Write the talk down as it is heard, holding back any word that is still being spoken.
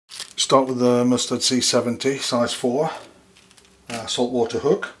Start with the Mustard C70 size 4 saltwater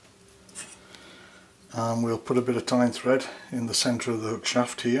hook, and we'll put a bit of tying thread in the centre of the hook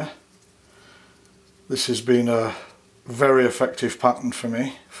shaft here. This has been a very effective pattern for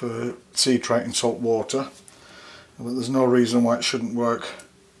me for sea trout in salt water, but there's no reason why it shouldn't work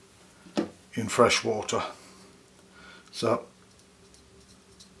in fresh water. So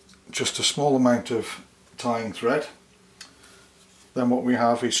just a small amount of tying thread. Then what we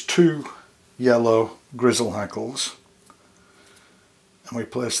have is 2 yellow grizzle hackles, and we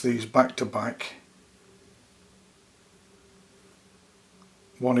place these back to back,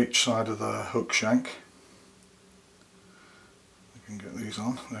 one each side of the hook shank. We can get these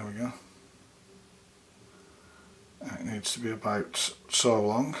on, there we go. It needs to be about so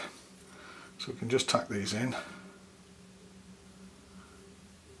long, so we can just tack these in.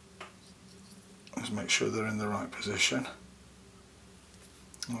 Just make sure they're in the right position.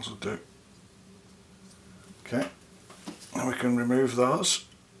 Those will do. Okay, and we can remove those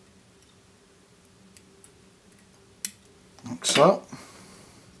like so.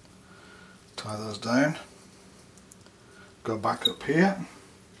 Tie those down, go back up here.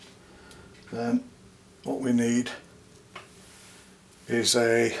 Then what we need is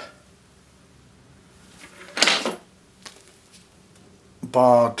a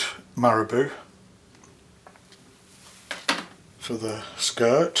barred marabou for the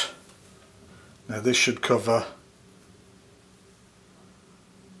skirt. Now this should cover,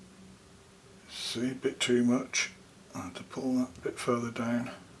 see, a bit too much. I have to pull that a bit further down.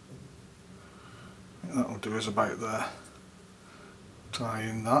 I think that'll do us about there. Tie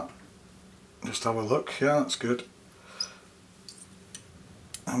in that, just have a look, yeah, that's good.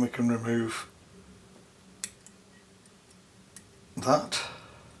 And we can remove that.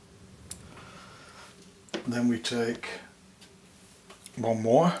 Then we take one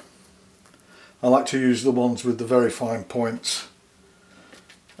more. I like to use the ones with the very fine points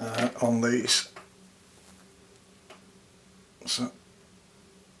on these. So a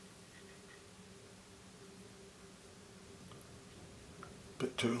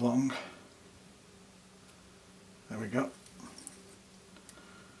bit too long. There we go.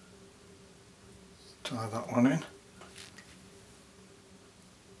 Tie that one in.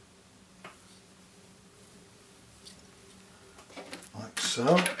 Like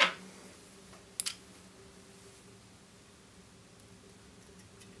so.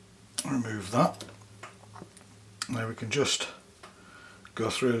 Remove that. Now we can just go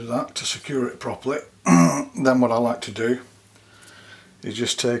through that to secure it properly. Then what I like to do is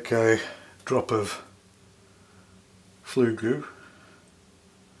just take a drop of flue glue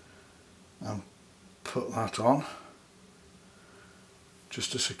and put that on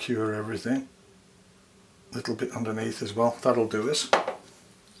just to secure everything. A little bit underneath as well, that'll do us. Get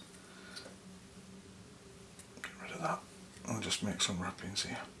rid of that and just make some wrappings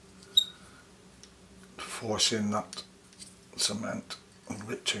here. Force in that cement, a little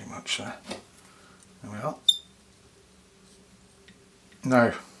bit too much there. There we are.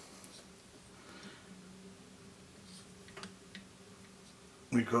 Now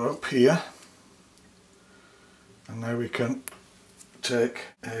we go up here, and now we can take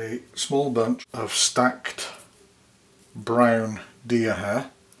a small bunch of stacked brown deer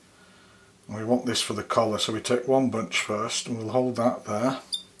hair, and we want this for the collar, so we take one bunch first and we'll hold that there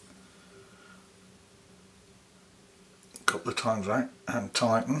a couple of times out and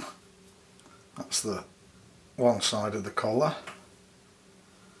tighten. That's the one side of the collar,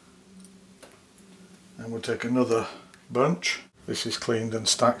 and we'll take another bunch. This is cleaned and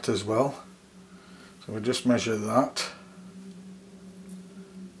stacked as well, so we'll just measure that.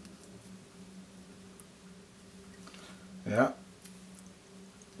 Yeah,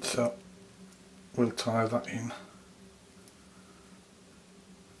 so we'll tie that in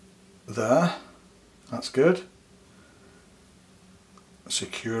there, that's good.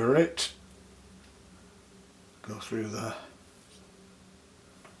 Secure it, go through the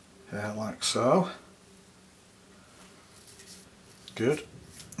hair like so, good.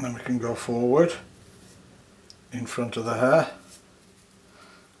 And then we can go forward in front of the hair,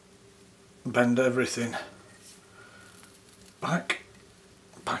 bend everything back,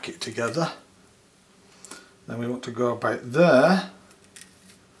 pack it together. Then we want to go about there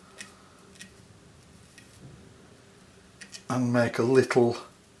and make a little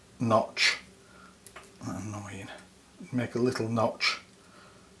notch. Annoying. Make a little notch,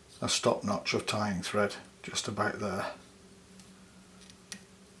 a stop notch of tying thread just about there.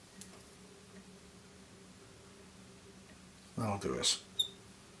 That'll do us.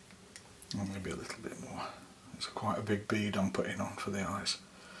 And maybe a little bit more. It's quite a big bead I'm putting on for the eyes.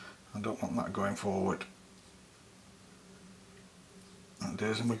 I don't want that going forward. That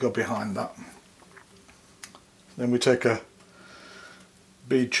is, and we go behind that. Then we take a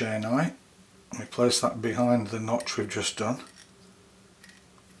bead chain eye and we place that behind the notch we've just done.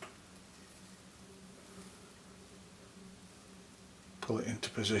 Pull it into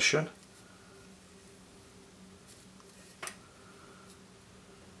position.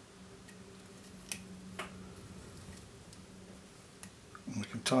 And we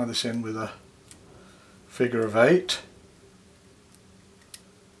can tie this in with a figure of 8.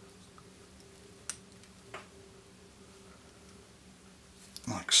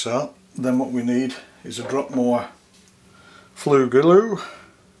 Like so. Then what we need is a drop more flue glue.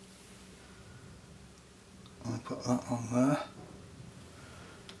 I'll put that on there.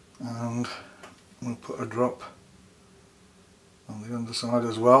 And we'll put a drop on the underside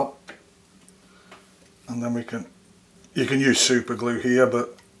as well. And then you can use super glue here,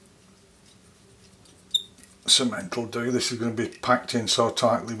 but cement will do. This is going to be packed in so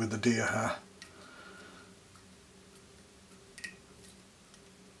tightly with the deer hair.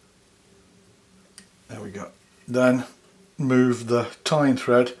 There we go. Then move the tying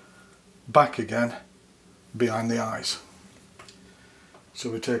thread back again behind the eyes. So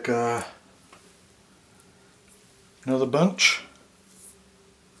we take another bunch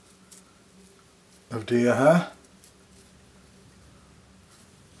of deer hair,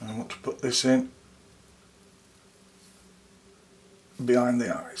 and I want to put this in behind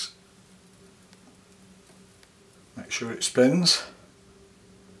the eyes. Make sure it spins.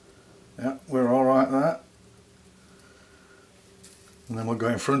 Yeah, we're alright there. And then we'll go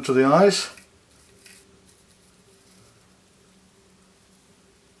in front of the eyes.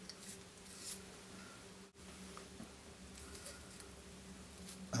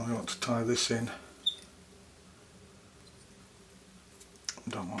 And we want to tie this in.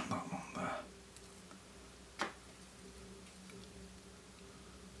 Don't want that one there.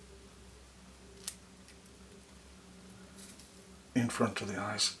 In front of the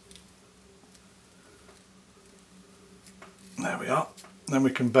eyes. There we are. Then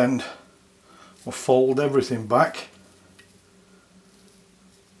we can bend or fold everything back.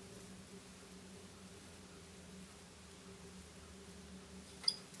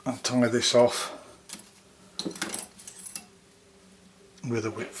 And tie this off with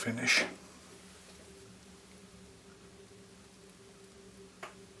a whip finish.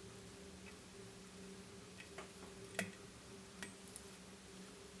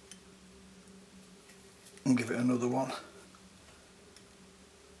 And give it another one.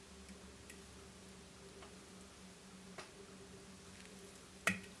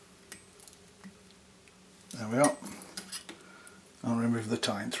 There we are. I'll remove the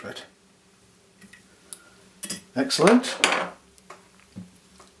tying thread. Excellent.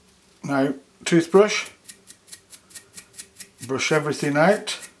 Now, toothbrush, brush everything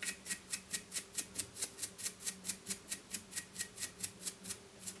out.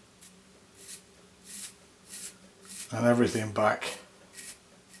 And everything back.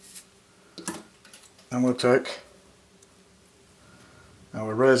 Then we'll take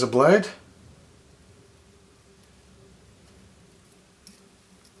our razor blade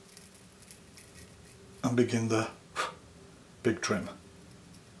and begin the big trim.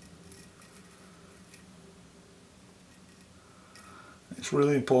 It's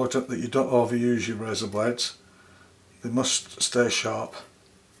really important that you don't overuse your razor blades. They must stay sharp.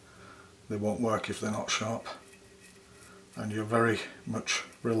 They won't work if they're not sharp. And you're very much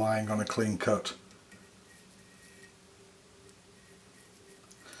relying on a clean cut.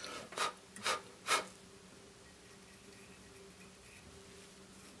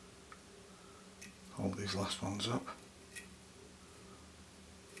 Hold these last ones up.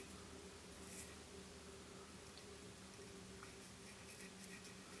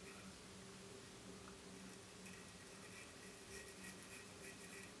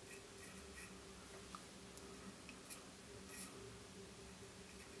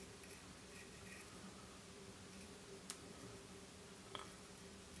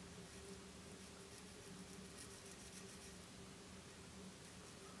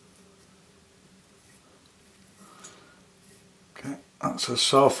 Okay, that's us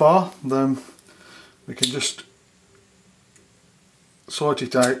so far. Then we can just sort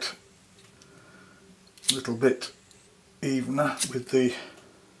it out a little bit evener with the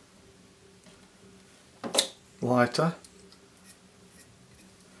lighter.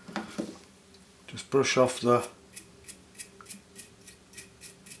 Just brush off the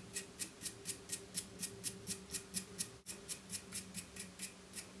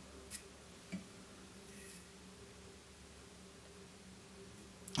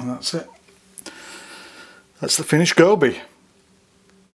And that's it. That's the finished goby.